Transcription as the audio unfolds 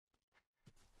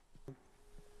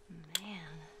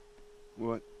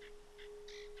What?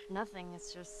 Nothing,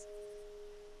 it's just...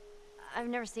 I've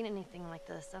never seen anything like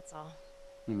this, that's all.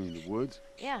 You mean the woods?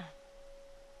 Yeah,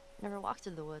 never walked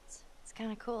through the woods. It's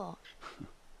kind of cool.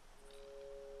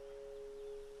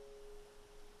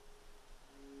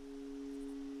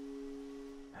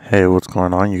 Hey, what's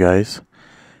going on, you guys?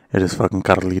 It is fucking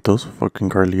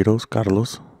Carlitos,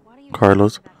 Carlos, Why do you keep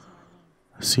Carlos, coming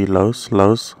back to my name?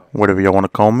 Los, whatever y'all want to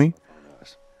call me. On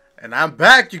us. And I'm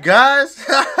back, you guys.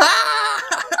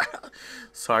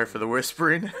 Sorry for the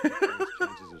whispering.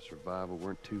 Chances of survival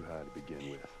weren't too high to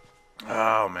begin with.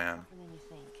 Oh man. Tougher than you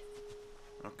think.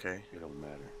 Okay. It don't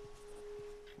matter.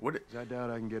 What? 'Cause I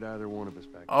doubt I can get either one of us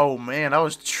back. Oh man, I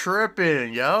was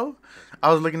tripping, yo.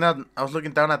 I was looking down. I was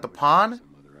looking down at the pond,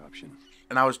 Some other option.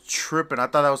 and I was tripping. I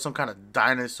thought that was some kind of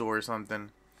dinosaur or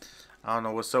something. I don't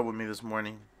know what's up with me this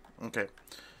morning. Okay.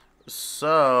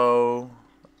 So,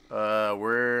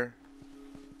 we're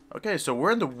okay. So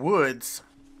we're in the woods,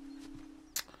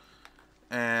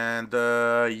 and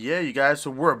yeah, you guys.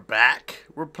 So we're back.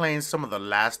 We're playing some of The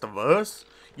Last of Us.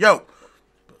 Yo,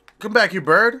 come back here,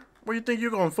 bird. Where you think you're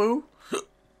going, fool?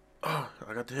 Oh,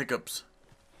 I got the hiccups.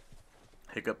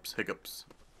 Hiccups.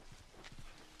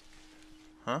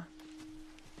 Huh?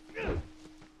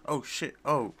 Oh shit.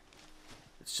 Oh,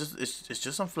 it's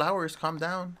just some flowers. Calm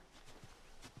down.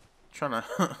 Trying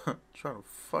to trying to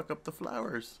fuck up the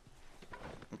flowers.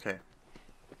 Okay.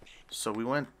 So we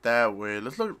went that way.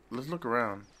 Let's look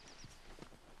around.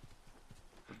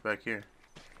 What's back here?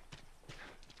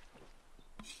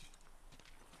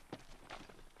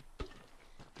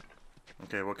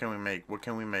 Okay, what can we make? What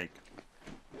can we make?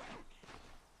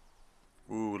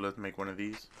 Ooh, let's make one of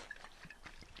these.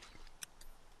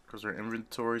 Because our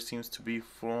inventory seems to be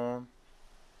full.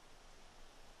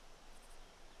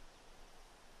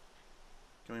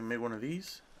 Can we make one of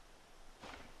these?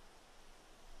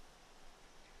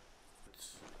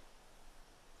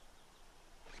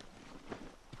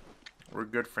 We're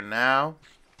good for now.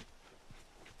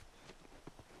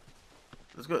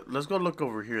 Let's go look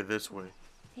over here this way.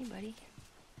 Hey, buddy.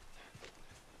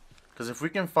 Because if we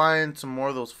can find some more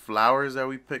of those flowers that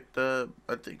we picked up,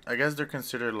 I guess they're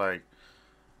considered like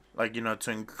you know,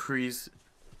 to increase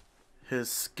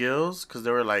his skills. Because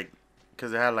they were like,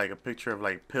 because they had like a picture of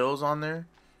like pills on there.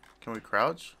 Can we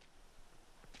crouch?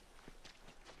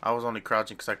 I was only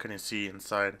crouching because I couldn't see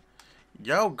inside.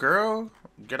 Yo, girl,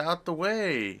 get out the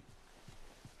way.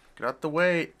 Get out the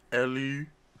way, Ellie.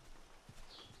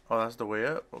 Oh, that's the way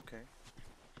up. Okay.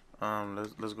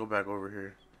 Let's go back over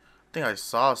here. I think I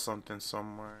saw something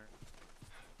somewhere.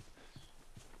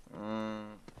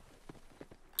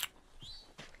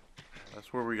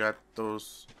 That's where we got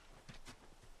those.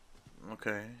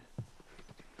 Okay.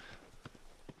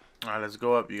 All right, let's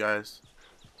go up, you guys.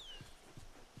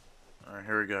 All right,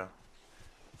 here we go.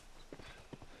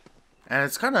 And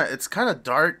it's kind of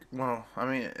dark. Well, I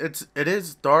mean, it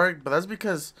is dark, but that's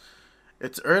because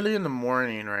it's early in the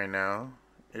morning right now.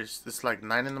 It's like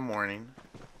 9 in the morning,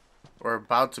 or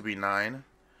about to be 9,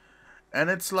 and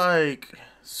it's like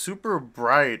super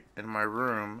bright in my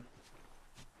room.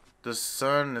 The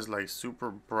sun is like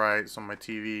super bright, so my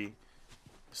TV,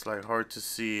 it's like hard to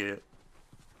see it,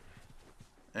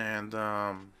 and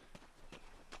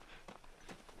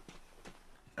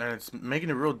it's making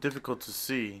it real difficult to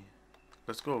see.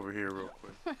 Let's go over here real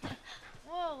quick.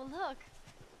 Whoa, look.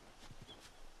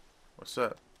 What's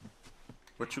up?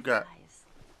 What you got? Fireflies.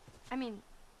 I mean,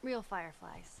 real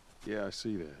fireflies. Yeah, I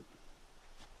see that.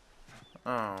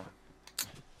 Oh,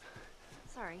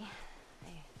 Sorry.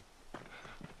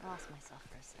 I lost myself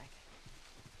for a sec.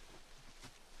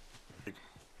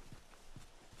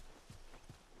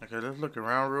 okay. Let's look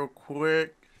around real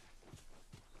quick,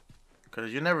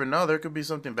 cause you never know. There could be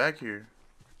something back here.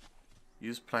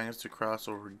 Use planks to cross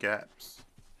over gaps.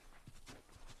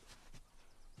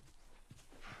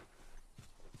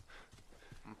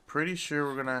 I'm pretty sure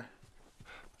we're gonna.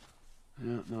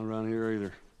 Yeah, not around here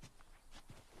either.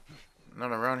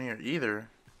 Not around here either.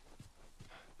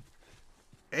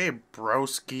 Hey,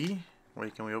 broski.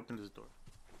 Wait, can we open this door?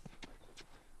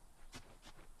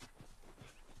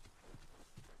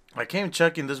 I came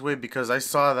checking this way because I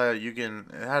saw that you can.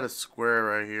 It had a square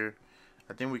right here.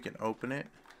 I think we can open it.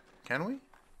 Can we?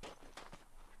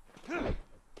 Oh,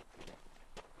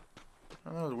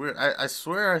 that was weird. I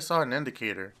swear I saw an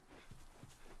indicator.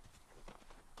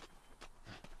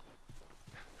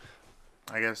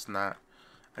 I guess not.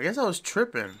 I guess I was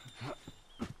tripping.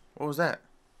 What was that?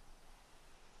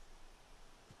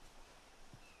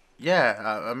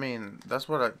 Yeah, I mean, that's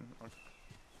what I...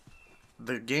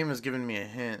 The game is giving me a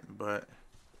hint, but...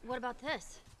 What about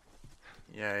this?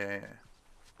 Yeah.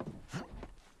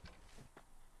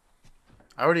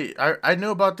 I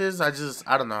knew about this. I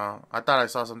don't know. I thought I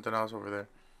saw something else over there.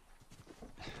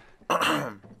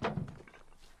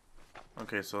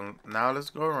 Okay, so now let's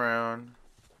go around.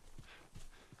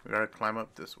 We gotta climb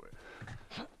up this way.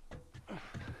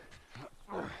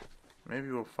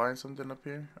 Maybe we'll find something up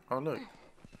here. Oh, look.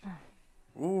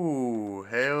 Ooh,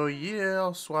 hell yeah.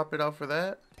 I'll swap it out for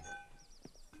that.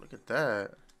 Look at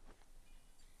that.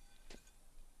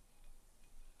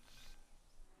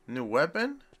 New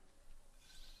weapon?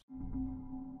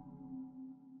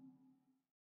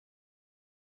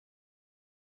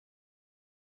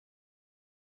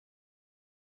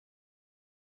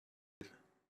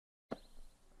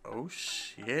 Oh,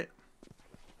 shit.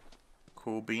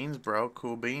 Cool beans, bro.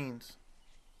 Cool beans.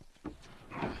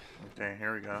 Okay,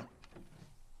 here we go.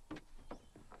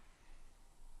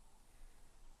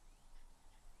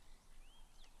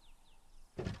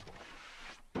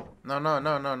 No, no,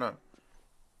 no, no, no.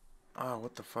 Oh,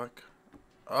 what the fuck?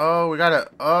 Oh, we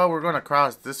gotta... Oh, we're gonna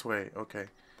cross this way. Okay.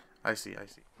 I see, I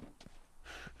see.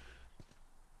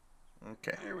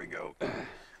 Okay. Here we go.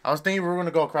 I was thinking we were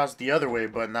gonna go across the other way,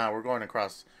 but nah, we're going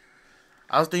across.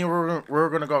 I was thinking we were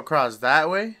gonna go across that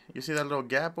way. You see that little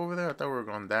gap over there? I thought we were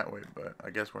going that way, but I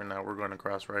guess we're not. We're going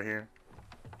across right here.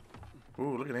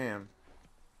 Ooh, look at him.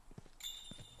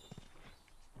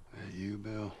 That you,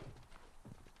 Bill?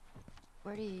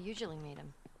 Where do you usually meet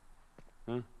him?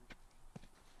 Huh?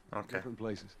 Okay. Different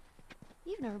places.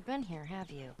 You've never been here, have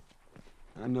you?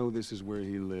 I know this is where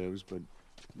he lives, but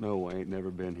no, I ain't never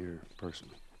been here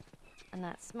personally. And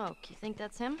that smoke, you think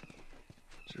that's him?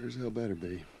 Sure as hell better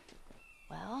be.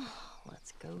 Well,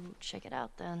 let's go check it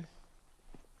out then.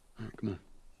 All right, come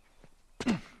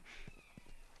on.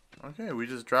 Okay, we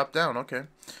just dropped down. Okay.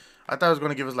 I thought it was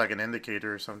gonna give us like an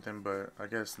indicator or something, but I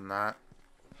guess not.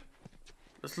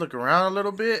 Let's look around a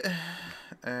little bit,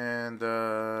 and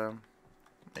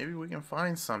maybe we can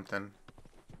find something.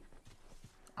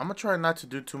 I'm gonna try not to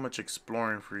do too much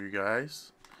exploring for you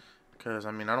guys, because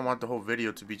I mean I don't want the whole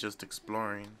video to be just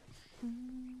exploring.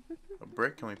 A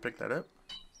brick? Can we pick that up?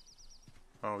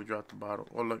 Oh, we dropped the bottle.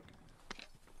 Oh, look.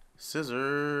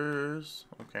 Scissors.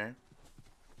 Okay.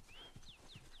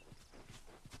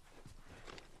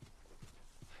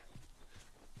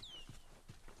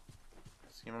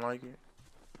 Seem like it.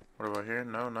 What about here?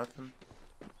 No, nothing.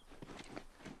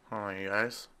 Hold on, you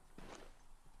guys.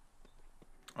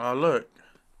 Oh, look.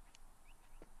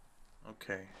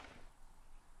 Okay.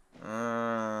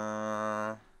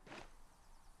 I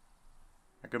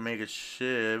could make a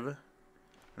shiv.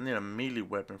 I need a melee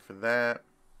weapon for that.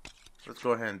 Let's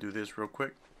go ahead and do this real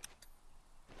quick.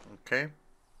 Okay.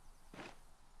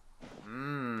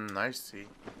 I see.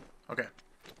 Okay.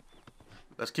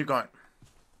 Let's keep going.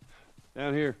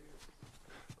 Down here.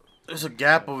 There's a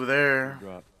gap over there.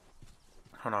 Drop.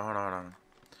 Hold on, hold on, hold on.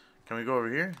 Can we go over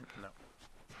here? No.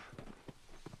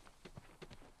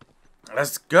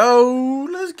 Let's go.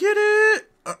 Let's get it.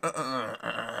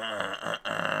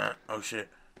 Oh, shit.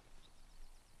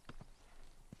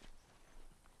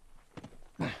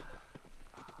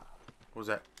 What was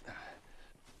that?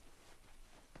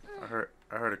 I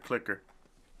heard a clicker.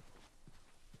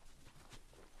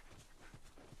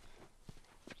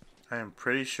 I am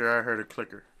pretty sure I heard a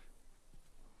clicker.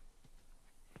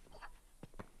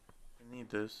 I need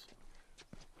this.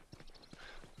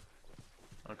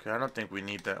 Okay, I don't think we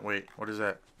need that. Wait, what is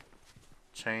that?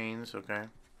 Chains, okay.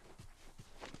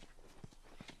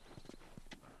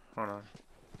 Hold on.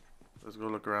 Let's go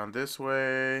look around this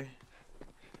way.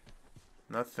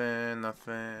 Nothing,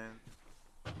 nothing.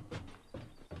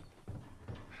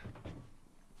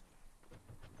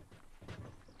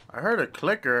 I heard a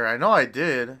clicker. I know I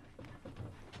did.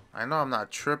 I know I'm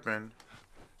not tripping.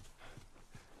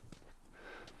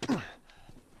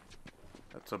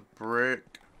 That's a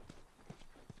brick.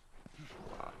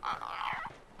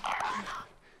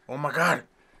 Oh my god.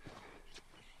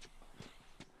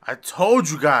 I told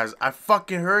you guys. I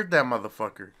fucking heard that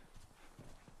motherfucker.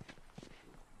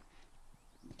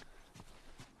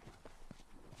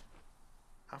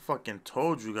 I fucking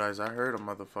told you guys I heard a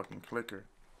motherfucking clicker.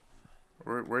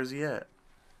 Where's he at?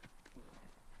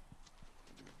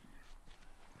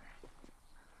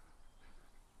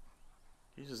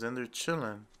 He's just in there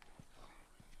chilling.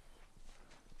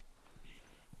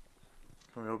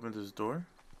 Can we open this door?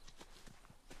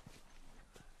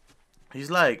 He's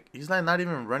like not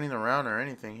even running around or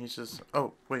anything. He's just,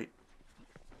 oh, wait.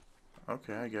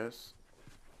 Okay, I guess.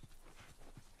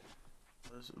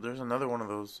 There's another one of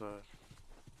those,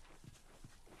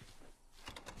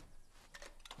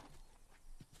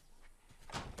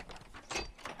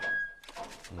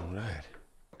 All right.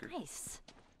 Nice.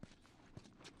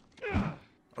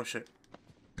 oh shit.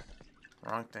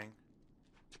 Wrong thing.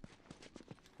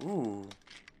 Ooh.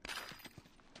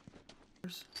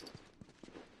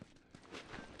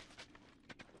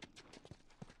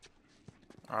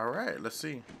 Alright, let's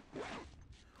see.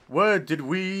 What did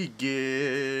we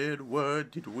get?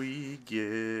 What did we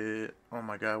get? Oh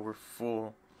my god, we're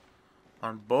full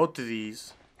on both of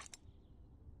these.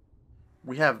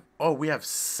 We have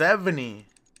 70.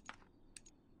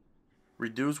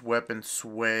 Reduce weapon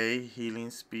sway, healing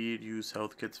speed, use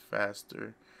health kits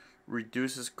faster.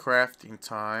 Reduces crafting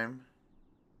time.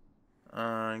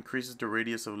 Increases the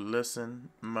radius of listen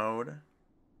mode.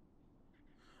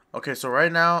 Okay, so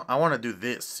right now, I want to do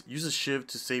this. Use a shift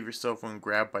to save yourself when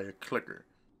grabbed by a clicker.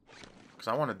 Because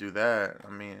I want to do that. I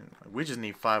mean, we just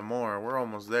need 5 more. We're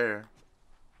almost there.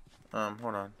 Hold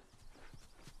on.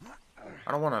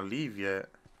 I don't want to leave yet.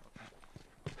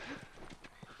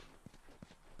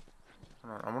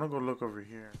 Hold on, I'm going to go look over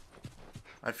here.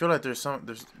 I feel like there's going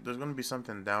to be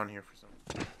something down here for some.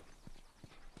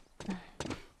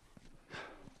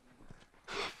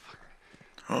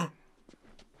 Huh?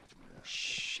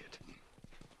 Shit.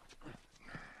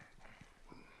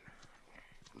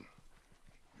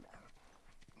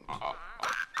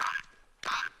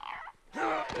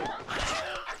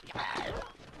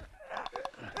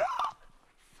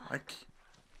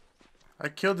 I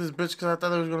killed this bitch because I thought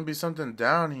there was going to be something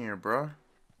down here, bro.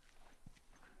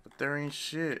 But there ain't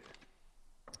shit.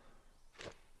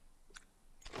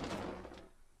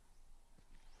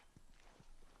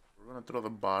 We're going to throw the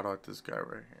bottle at this guy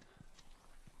right here.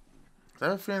 I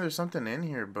have a feeling there's something in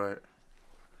here, but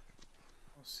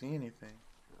I don't see anything.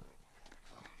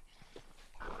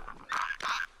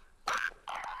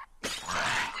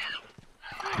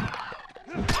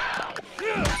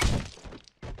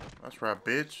 That's right,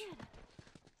 bitch.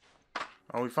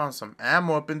 Oh, we found some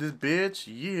ammo up in this bitch.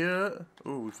 Yeah.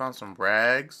 Ooh, we found some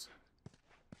rags.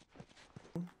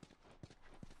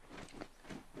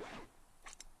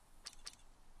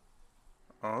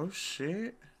 Oh,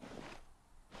 shit.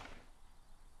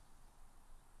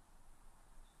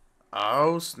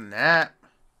 Oh, snap.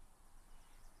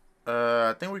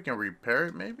 I think we can repair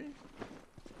it, maybe?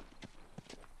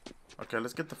 Okay,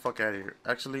 let's get the fuck out of here.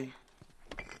 Actually,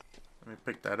 let me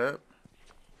pick that up.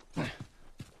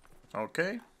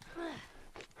 Okay. Oh,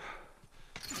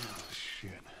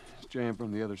 shit. It's jammed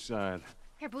from the other side.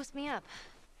 Here, boost me up.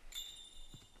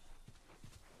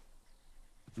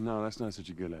 No, that's not such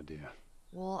a good idea.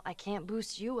 Well, I can't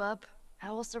boost you up.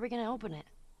 How else are we gonna open it?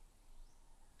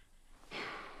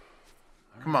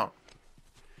 Come on.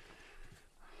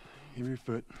 Give me your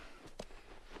foot.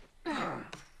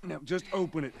 Now, just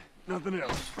open it. Nothing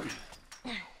else.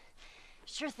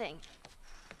 Sure thing.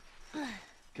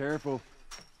 Careful.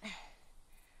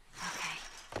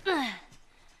 Okay.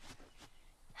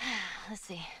 Let's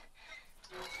see.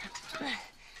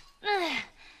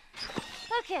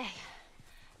 Okay.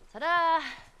 Ta-da!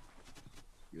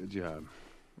 Good job.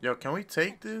 Yo, can we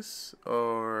take this?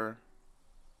 Or...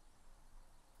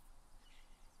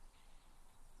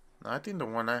 No, I think the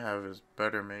one I have is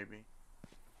better, maybe.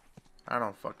 I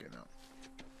don't fucking know.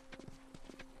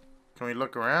 Can we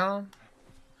look around?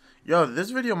 Yo, this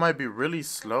video might be really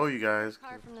slow, you guys.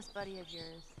 Card from this buddy of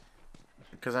yours.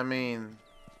 Because, I mean...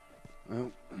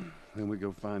 Well, then we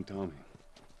go find Tommy.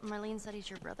 Marlene said he's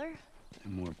your brother?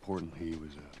 And more importantly, he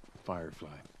was a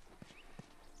firefly.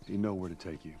 So you know where to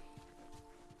take you.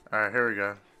 Alright, here we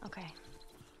go. Okay.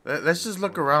 Let's just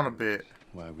look around a bit.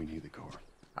 Why we need the core.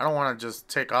 I don't want to just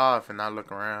take off and not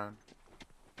look around.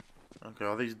 Okay,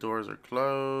 all these doors are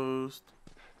closed.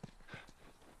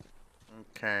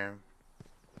 Okay.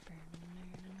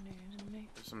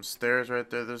 There's some stairs right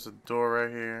there. There's a door right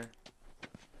here.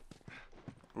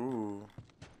 Ooh.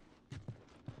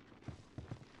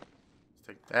 Let's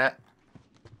take that.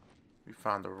 We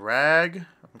found a rag.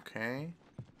 Okay.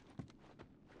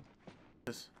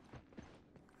 Is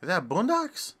that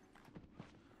Boondocks?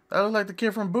 That looks like the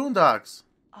kid from Boondocks.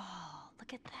 Oh,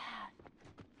 look at that.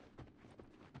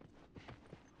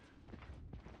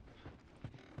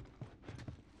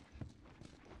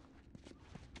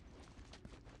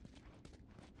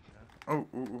 Oh,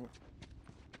 ooh, ooh.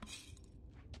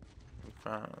 We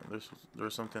found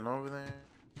there's something over there.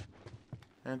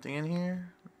 Anything in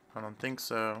here? I don't think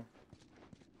so.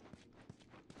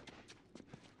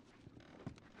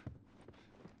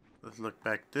 Let's look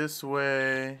back this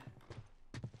way.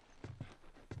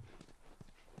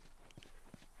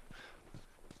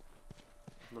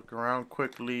 Look around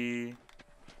quickly.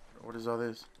 What is all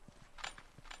this?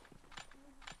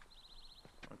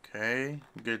 Okay,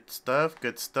 good stuff,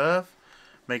 good stuff.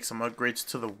 Make some upgrades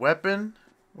to the weapon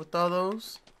with all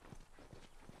those.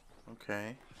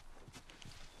 Okay.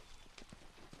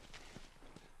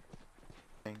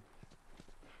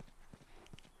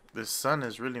 This sun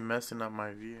is really messing up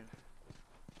my view.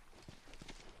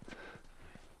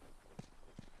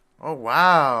 Oh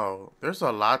wow, there's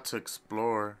a lot to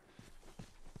explore.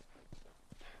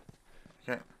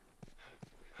 Okay.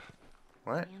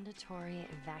 What? Mandatory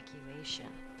evacuation.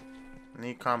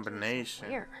 Neat combination.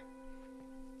 Where?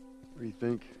 What do you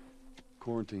think?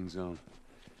 Quarantine zone.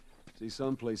 See,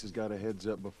 some places got a heads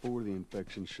up before the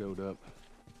infection showed up.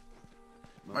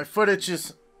 My footage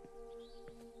is...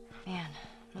 Man,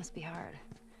 must be hard.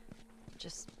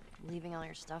 Just leaving all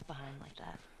your stuff behind like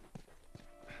that.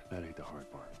 That ain't the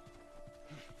hard part.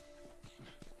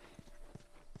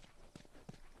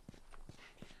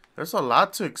 There's a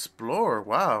lot to explore.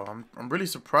 Wow, I'm really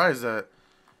surprised that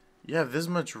you have this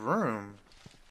much room.